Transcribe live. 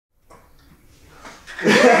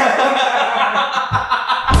Alright,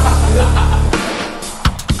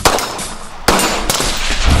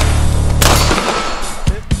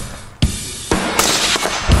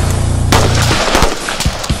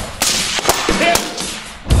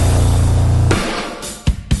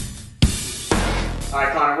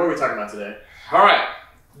 Connor, what are we talking about today? Alright,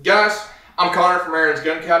 guys, I'm Connor from Aaron's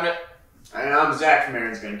Gun Cabinet. And I'm Zach from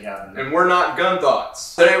Aaron's Gun Cabinet. And we're not gun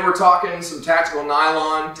thoughts. Today we're talking some tactical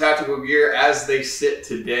nylon, tactical gear as they sit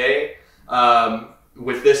today.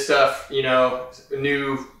 With this stuff, you know,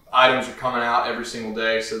 new items are coming out every single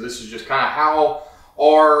day. So this is just kind of how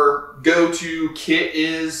our go-to kit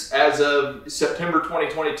is as of September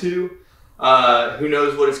 2022. Who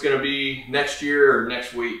knows what it's going to be next year or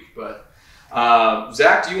next week, but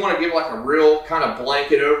Zach, do you want to give like a real kind of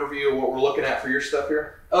blanket overview of what we're looking at for your stuff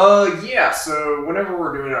here? Yeah, so whenever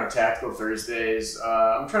we're doing our Tactical Thursdays,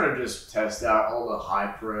 I'm trying to just test out all the high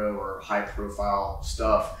pro or high profile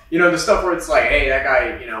stuff. You know, the stuff where it's like, hey, that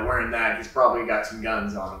guy, you know, wearing that, he's probably got some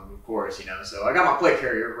guns on him, of course, you know. So I got my plate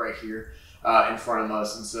carrier right here in front of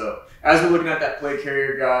us. And so as we're looking at that plate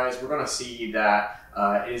carrier, guys, we're going to see that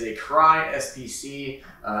it is a Crye SPC.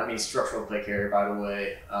 I mean, structural plate carrier, by the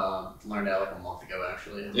way. Learned that like a month ago,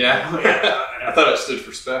 actually. Yeah. I thought it stood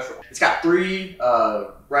for special. It's got 3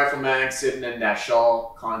 rifle mags sitting in that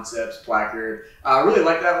Shaw Concepts placard. I really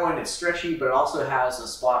like that one. It's stretchy, but it also has a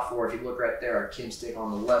spot for, if you look right there, a Kim stick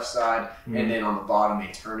on the left side, and then on the bottom, a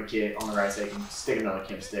tourniquet. On the right side, you can stick another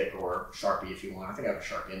Kim stick or Sharpie if you want. I think I have a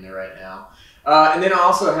Sharpie in there right now. And then I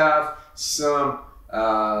also have some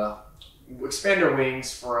expander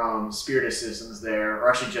wings from Spirited Systems there, or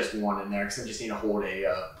actually just one in there, because I just need to hold a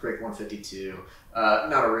Prick 152.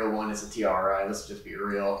 Not a real one, it's a TRI, let's just be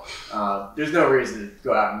real. There's no reason to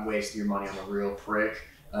go out and waste your money on a real Prick.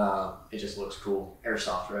 It just looks cool.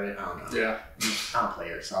 Airsoft, right? I don't know. Yeah. I don't play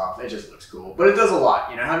Airsoft. It just looks cool. But it does a lot.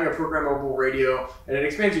 You know, having a programmable radio, and it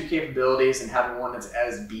expands your capabilities, and having one that's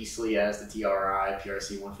as beastly as the TRI,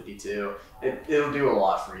 PRC 152, it'll do a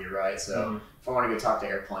lot for you, right? So if I want to go talk to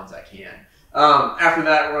airplanes, I can. After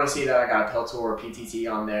that, we're going to see that I got a Peltor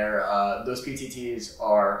PTT on there. Those PTTs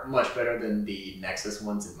are much better than the Nexus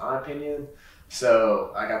ones, in my opinion.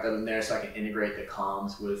 So I got that in there so I can integrate the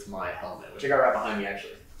comms with my helmet, which I got right behind me,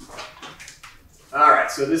 actually. Alright,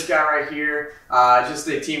 so this guy right here, just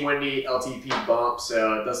a Team Wendy LTP bump,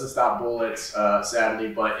 so it doesn't stop bullets, sadly,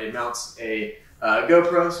 but it mounts a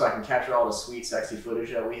GoPro, so I can capture all the sweet, sexy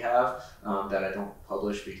footage that we have that I don't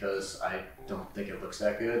publish because I don't think it looks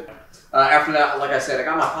that good. After that, like I said, I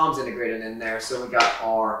got my comms integrated in there, so we got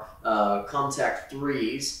our Comtac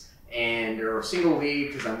 3s, and they're single lead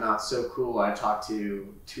because I'm not so cool. I talk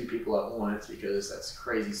to 2 people at once because that's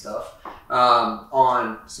crazy stuff.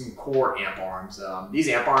 On some core amp arms. These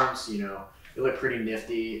amp arms, you know, they look pretty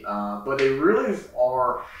nifty, but they really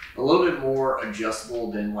are a little bit more adjustable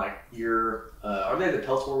than like your, are they the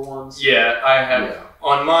Peltor ones? Yeah, I have. Yeah.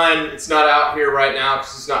 On mine, it's not out here right now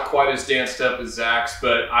because it's not quite as danced up as Zach's,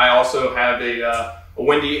 but I also have a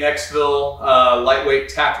Wendy Xville lightweight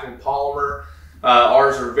tactical polymer.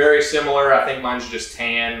 Ours are very similar. I think mine's just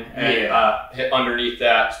tan, and underneath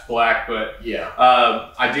that's black. But yeah,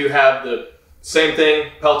 I do have the same thing,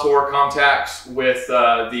 Peltor Comtacs with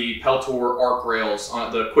the Peltor arc rails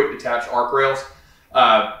on the quick detach arc rails.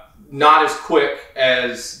 Not as quick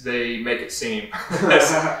as they make it seem.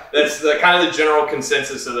 that's the kind of the general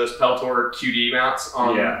consensus of those Peltor QD mounts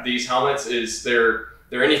on these helmets is they're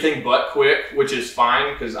anything but quick, which is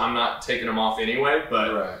fine because I'm not taking them off anyway.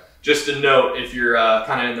 But just a note, if you're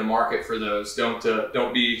kind of in the market for those,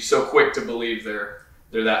 don't be so quick to believe they're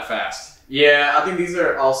that fast. Yeah, I think these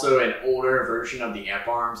are also an older version of the amp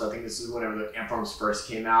arms. I think this is whenever the amp arms first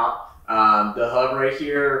came out. The hub right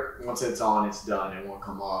here, once it's on, it's done. It won't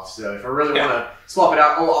come off. So if I really want to swap it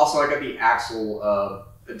out, oh, also I got the axle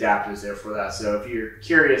adapters there for that. So if you're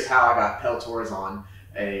curious how I got Peltors on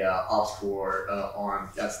a Ops-Core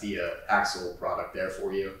arm, that's the axle product there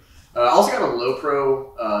for you. I also got a low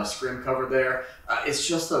pro scrim cover there. It's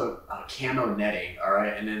just a camo netting, all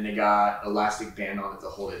right? And then they got elastic band on it to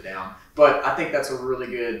hold it down. But I think that's a really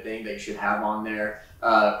good thing that you should have on there.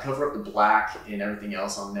 Cover up the black and everything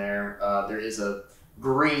else on there. There is a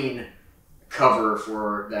green cover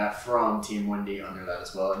for that from Team Wendy under that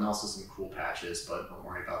as well. And also some cool patches, but don't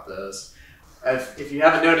worry about those. If you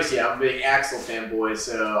haven't noticed yet, I'm a big Axel fanboy,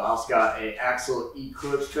 so I also got a Axel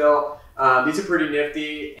Eclipse belt. These are pretty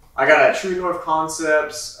nifty. I got a True North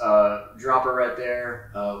Concepts dropper right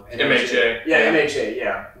there. MHA. Yeah, MHA,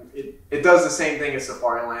 yeah. It does the same thing as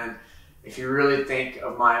Safariland. If you really think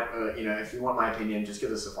of my, you know, if you want my opinion, just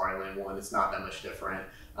get the Safariland one. It's not that much different.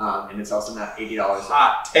 And it's also not $80.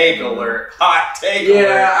 Hot take alert. Hot take alert.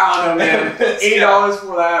 Yeah, I don't know, man. $80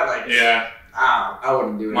 for that? Like, yeah. I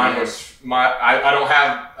wouldn't do it. Mine was I don't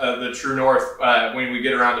have the True North. When we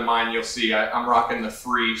get around to mine, you'll see I'm rocking the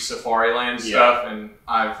free Safariland stuff, and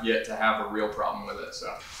I've yet to have a real problem with it.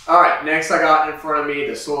 So, all right, next I got in front of me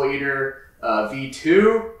the Soil Eater V2.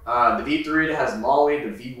 The V3 has Molly.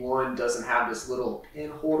 The V1 doesn't have this little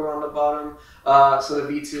pin holder on the bottom. So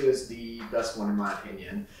the V2 is the best one in my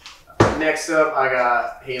opinion. Next up, I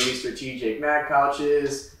got Haley Strategic mag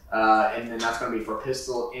pouches. And then that's going to be for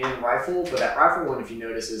pistol and rifle. But that rifle one, if you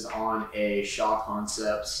notice, is on a Shaw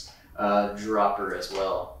Concepts dropper as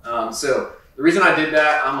well. So the reason I did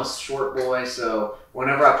that, I'm a short boy, so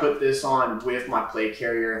whenever I put this on with my plate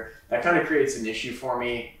carrier, that kind of creates an issue for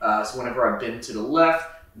me. So whenever I bend to the left,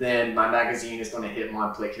 then my magazine is going to hit my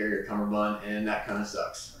plate carrier cummerbund, and that kind of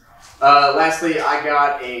sucks. Lastly, I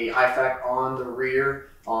got a IFAK on the rear.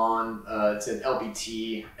 It's an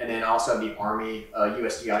LBT, and then also the Army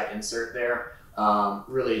USGI insert there.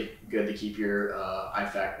 Really good to keep your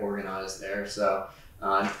IFAK organized there. So,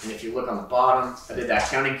 and if you look on the bottom, I did that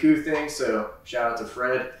counting coup thing. So shout out to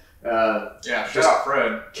Fred. Yeah, shout out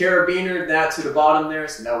Fred. Carabiner that to the bottom there,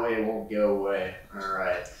 so that way it won't go away. All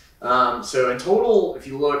right. So in total, if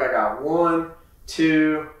you look, I got 1,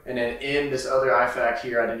 2, and then in this other IFAK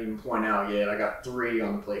here, I didn't even point out yet. I got 3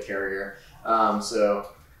 on the plate carrier. So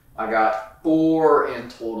I got 4 in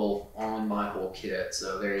total on my whole kit.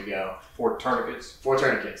 So there you go. 4 tourniquets. 4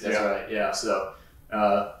 tourniquets. That's right. Yeah. So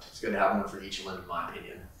it's good to have one for each limb, in my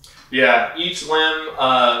opinion. Yeah, each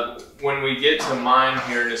limb. When we get to mine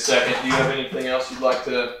here in a second, do you have anything else you'd like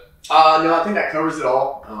to? No, I think that covers it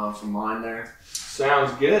all from mine there.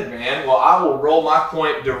 Sounds good, man. Well, I will roll my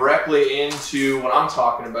point directly into what I'm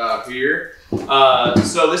talking about here.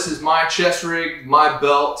 So this is my chest rig, my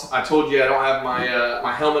belt. I told you I don't have my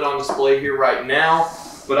my helmet on display here right now,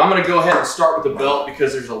 but I'm going to go ahead and start with the belt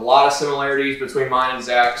because there's a lot of similarities between mine and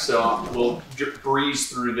Zach's, so we'll breeze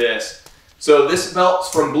through this. So this belt's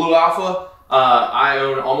from Blue Alpha. I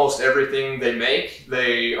own almost everything they make.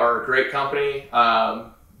 They are a great company,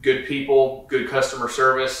 good people, good customer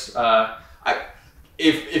service.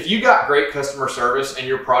 If you got great customer service and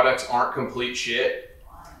your products aren't complete shit,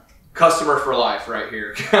 customer for life right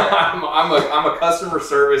here. I'm a customer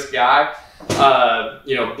service guy.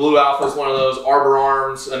 You know, Blue Alpha is one of those. Arbor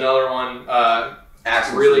Arms, another one.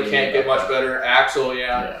 Axle really can't get much better. Axle,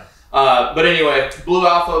 yeah. But anyway, Blue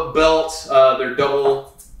Alpha belt. They're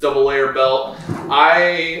double layer belt.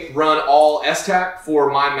 I run all S-Tac for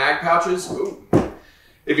my mag pouches. Ooh.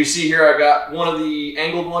 If you see here, I got one of the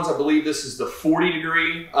angled ones. I believe this is the 40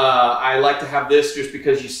 degree. I like to have this just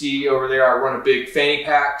because you see over there, I run a big fanny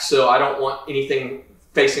pack, so I don't want anything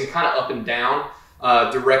facing kind of up and down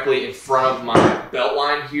directly in front of my belt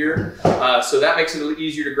line here. So that makes it a little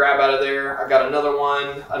easier to grab out of there. I've got another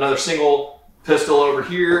one, another single pistol over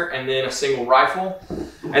here, and then a single rifle.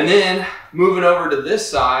 And then moving over to this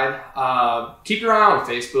side, keep your eye on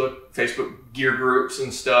Facebook gear groups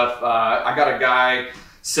and stuff. I got a guy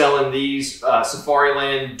selling these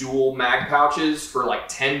Safariland dual mag pouches for like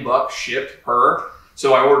 $10 shipped per.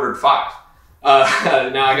 So I ordered 5.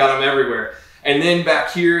 Now I got them everywhere. And then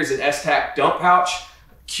back here is an S-Tac dump pouch.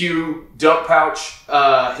 Q dump pouch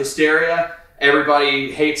hysteria.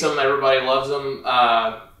 Everybody hates them. Everybody loves them.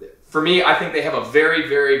 For me, I think they have a very,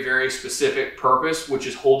 very, very specific purpose, which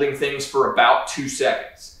is holding things for about 2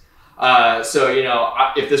 seconds. So, you know,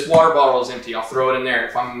 if this water bottle is empty, I'll throw it in there.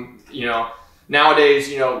 If I'm, you know, nowadays,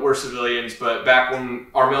 you know, we're civilians, but back when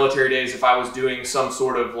our military days, if I was doing some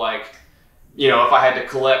sort of like, you know, if I had to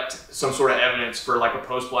collect some sort of evidence for like a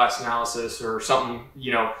post-blast analysis or something,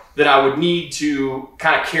 you know, that I would need to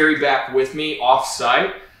kind of carry back with me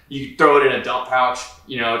off-site, you throw it in a dump pouch.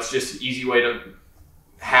 You know, it's just an easy way to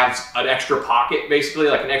have an extra pocket, basically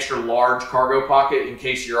like an extra large cargo pocket in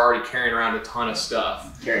case you're already carrying around a ton of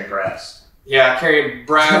stuff. Carrying brass. Yeah, carrying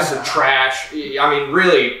brass and trash. I mean,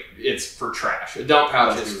 really, it's for trash. A dump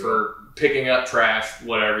pouch is for picking up trash,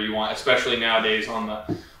 whatever you want, especially nowadays on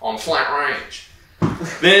the flat range.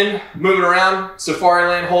 Then moving around,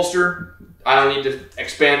 Safariland holster. I don't need to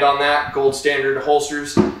expand on that. Gold standard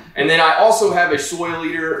holsters. And then I also have a Soil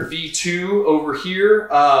Eater V2 over here.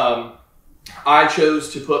 I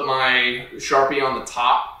chose to put my Sharpie on the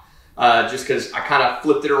top just because I kind of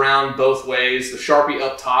flipped it around both ways. The Sharpie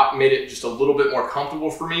up top made it just a little bit more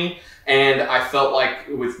comfortable for me. And I felt like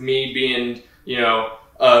with me being, you know,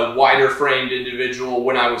 a wider framed individual,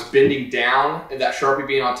 when I was bending down and that Sharpie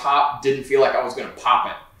being on top, didn't feel like I was going to pop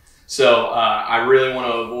it. So I really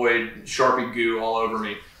want to avoid Sharpie goo all over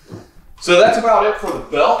me. So that's about it for the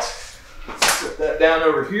belt. Set that down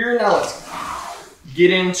over here. Now let's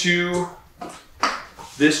get into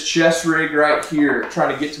this chest rig right here.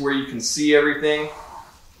 Trying to get to where you can see everything.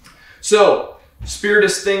 So,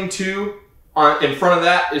 Spiritus Thing 2. In front of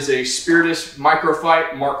that is a Spiritus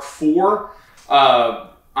Microfight Mark IV. I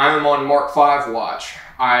am on Mark V watch.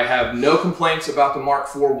 I have no complaints about the Mark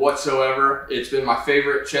IV whatsoever. It's been my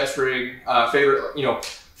favorite chest rig, favorite,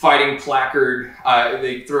 fighting placard.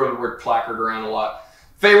 They throw the word placard around a lot.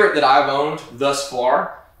 Favorite that I've owned thus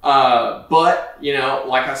far. But,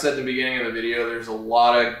 like I said in the beginning of the video, there's a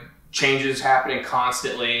lot of changes happening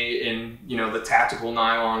constantly in, the tactical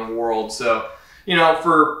nylon world. So,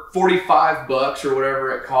 for 45 bucks or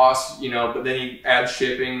whatever it costs, but then you add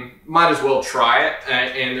shipping, might as well try it.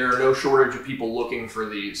 And there are no shortage of people looking for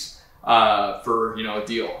these for, a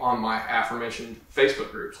deal on my aforementioned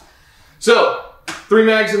Facebook groups. So 3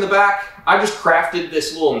 mags in the back. I just crafted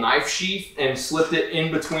this little knife sheath and slipped it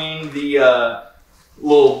in between the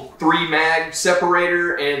little 3 mag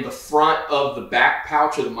separator and the front of the back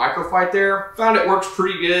pouch of the Microfight there. Found it works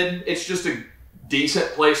pretty good. It's just a decent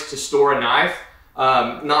place to store a knife.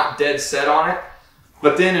 Not dead set on it.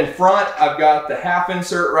 But then in front, I've got the half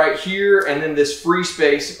insert right here, and then this free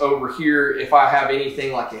space over here if I have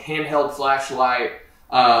anything like a handheld flashlight,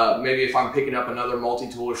 maybe if I'm picking up another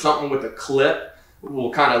multi-tool or something with a clip,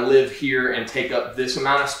 will kind of live here and take up this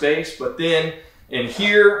amount of space. But then in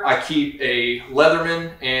here, I keep a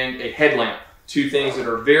Leatherman and a headlamp, 2 things that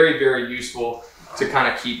are very, very useful to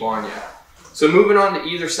kind of keep on you. So moving on to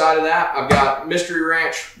either side of that, I've got Mystery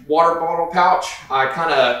Ranch water bottle pouch. I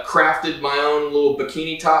kind of crafted my own little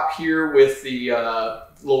bikini top here with the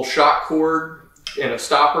little shock cord and a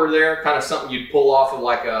stopper there, kind of something you'd pull off of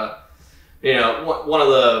like a, one of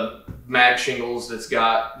the mag shingles that's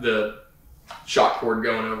got the shock cord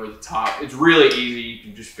going over the top. It's really easy, you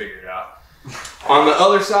can just figure it out. On the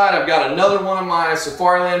other side, I've got another one of my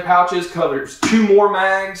Safariland pouches, covers 2 more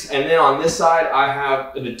mags, and then on this side, I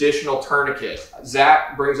have an additional tourniquet.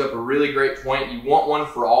 Zach brings up a really great point. You want one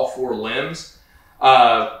for all 4 limbs.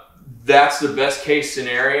 That's the best case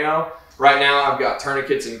scenario. Right now, I've got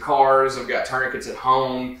tourniquets in cars, I've got tourniquets at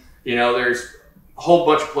home. There's a whole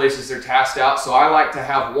bunch of places they're tasked out, so I like to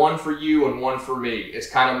have one for you and one for me. It's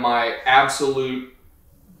kind of my absolute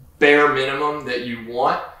bare minimum that you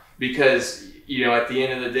want. Because, at the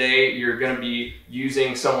end of the day, you're going to be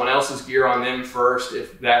using someone else's gear on them first.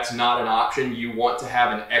 If that's not an option, you want to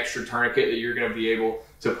have an extra tourniquet that you're going to be able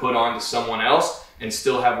to put on to someone else and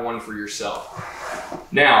still have one for yourself.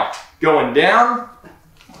 Now, going down,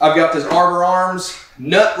 I've got this Arbor Arms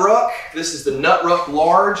Nut Ruck. This is the Nut Ruck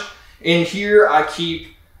Large. In here, I keep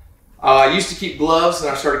I used to keep gloves, and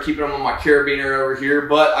I started keeping them on my carabiner over here,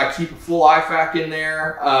 but I keep a full IFAK in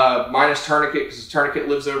there, minus tourniquet, because the tourniquet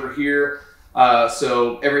lives over here.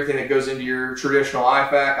 So everything that goes into your traditional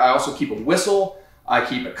IFAK. I also keep a whistle, I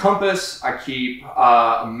keep a compass, I keep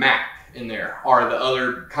a map in there, are the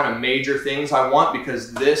other kind of major things I want,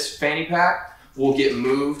 because this fanny pack will get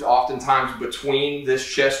moved oftentimes between this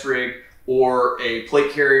chest rig or a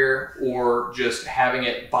plate carrier, or just having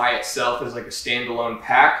it by itself as like a standalone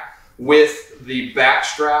pack. With the back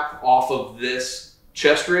strap off of this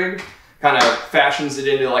chest rig, kind of fashions it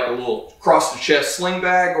into like a little cross the chest sling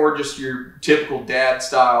bag, or just your typical dad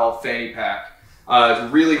style fanny pack. It's a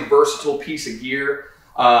really versatile piece of gear.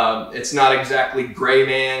 It's not exactly gray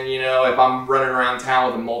man, if I'm running around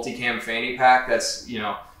town with a multicam fanny pack, that's,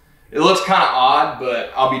 it looks kind of odd,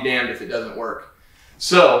 but I'll be damned if it doesn't work.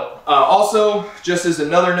 So, also, just as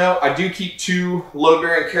another note, I do keep 2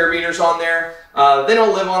 load-bearing carabiners on there. They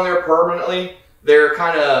don't live on there permanently. They're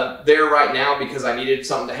kind of there right now because I needed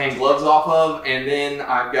something to hang gloves off of. And then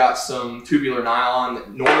I've got some tubular nylon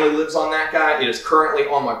that normally lives on that guy. It is currently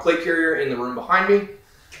on my plate carrier in the room behind me.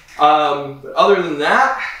 But other than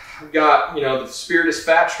that, I've got, the Spiritus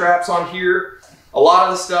fat straps on here. A lot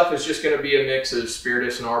of the stuff is just going to be a mix of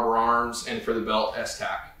Spiritus and Arbor Arms, and for the belt,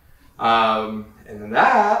 S-Tac. And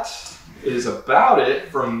that is about it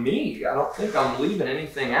from me. I don't think I'm leaving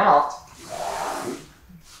anything out.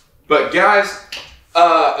 But guys,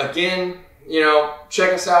 again,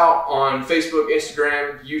 check us out on Facebook,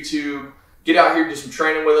 Instagram, YouTube. Get out here, do some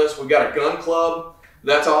training with us. We've got a gun club.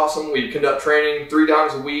 That's awesome. We conduct training 3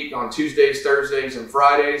 times a week on Tuesdays, Thursdays, and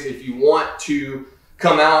Fridays. If you want to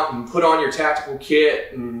come out and put on your tactical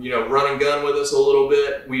kit and, run and gun with us a little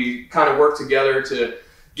bit, we kind of work together to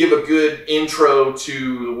give a good intro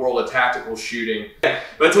to the world of tactical shooting.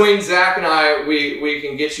 Between Zach and I, we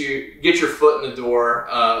can get your foot in the door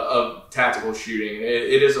of tactical shooting.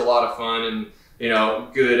 It is a lot of fun,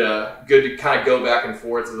 and good to kind of go back and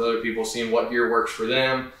forth with other people, seeing what gear works for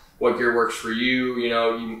them, what gear works for you.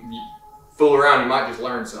 fool around, you might just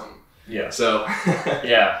learn something. Yeah. So,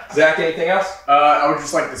 yeah. Zach, anything else? I would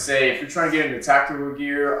just like to say, if you're trying to get into tactical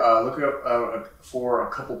gear, look up for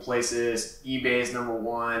a couple places. eBay is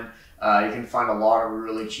 #1. You can find a lot of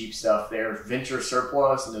really cheap stuff there. Venture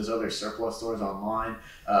Surplus and those other surplus stores online.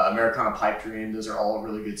 Americana Pipe Dream, those are all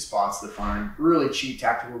really good spots to find really cheap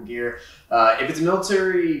tactical gear. If it's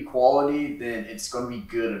military quality, then it's going to be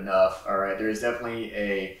good enough. All right, there is definitely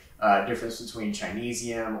a difference between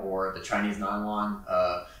Chinesium or the Chinese nylon.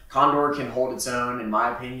 Condor can hold its own, in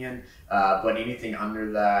my opinion, but anything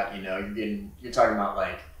under that, you know, you're talking about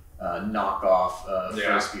like knockoff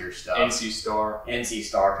First Spear stuff, NC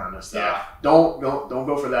Star kind of stuff. Yeah. Don't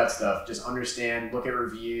go for that stuff. Just understand, look at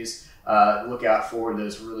reviews, look out for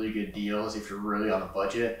those really good deals if you're really on a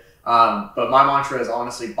budget. But my mantra is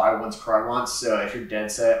honestly buy once, cry once. So if you're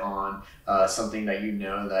dead set on something that you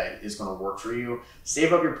know that is going to work for you,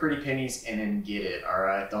 save up your pretty pennies and then get it. All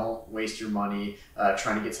right, don't waste your money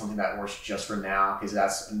trying to get something that works just for now, because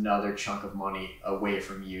that's another chunk of money away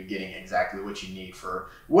from you getting exactly what you need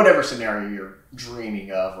for whatever scenario you're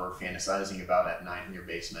dreaming of or fantasizing about at night in your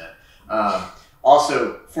basement.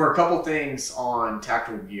 Also, for a couple things on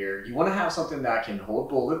tactical gear, you want to have something that can hold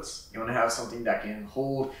bullets. You want to have something that can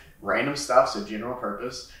hold random stuff, so general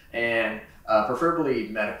purpose, and preferably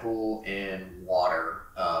medical and water,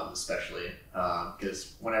 especially,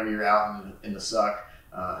 because whenever you're out in the suck,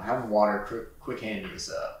 having water quick handy is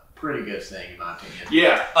a pretty good thing in my opinion.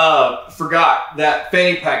 Yeah, forgot that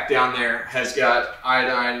fanny pack down there has got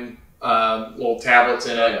iodine little tablets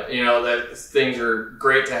in it. You know, that things are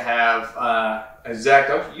great to have.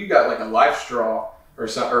 Zach, you got like a Life Straw or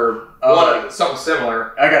something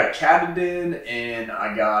similar? I got a Katadyn and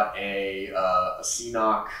I got a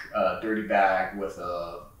CNOC dirty bag with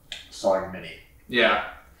a Sawyer Mini. Yeah.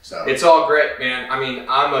 So it's all great, man. I mean,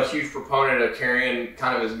 I'm a huge proponent of carrying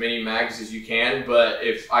kind of as many mags as you can, but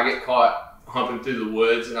if I get caught humping through the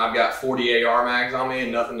woods and I've got 40 AR mags on me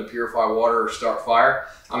and nothing to purify water or start fire,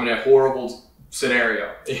 I'm in a horrible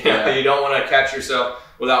scenario. Yeah. You don't want to catch yourself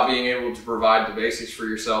without being able to provide the basics for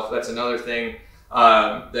yourself. That's another thing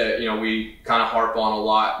that, you know, we kind of harp on a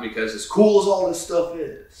lot, because as cool as all this stuff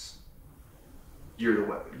is, you're the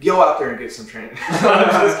weapon. Go out there and get some training.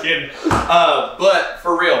 I'm just kidding. But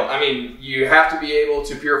for real, I mean, you have to be able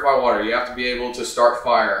to purify water. You have to be able to start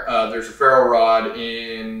fire. There's a ferro rod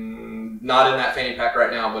not in that fanny pack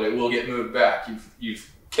right now, but it will get moved back. You've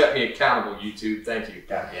kept me accountable, YouTube. Thank you.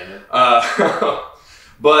 God damn it.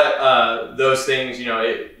 But those things, you know,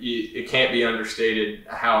 it can't be understated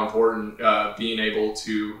how important being able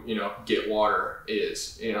to, you know, get water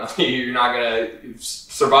is. You know, you're not going to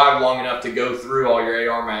survive long enough to go through all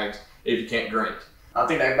your AR mags if you can't drink. I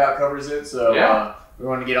think that about covers it. So yeah. We're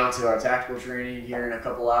going to get on to our tactical training here in a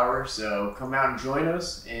couple hours. So come out and join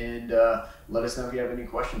us and let us know if you have any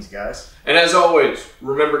questions, guys. And as always,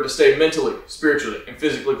 remember to stay mentally, spiritually, and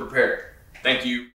physically prepared. Thank you.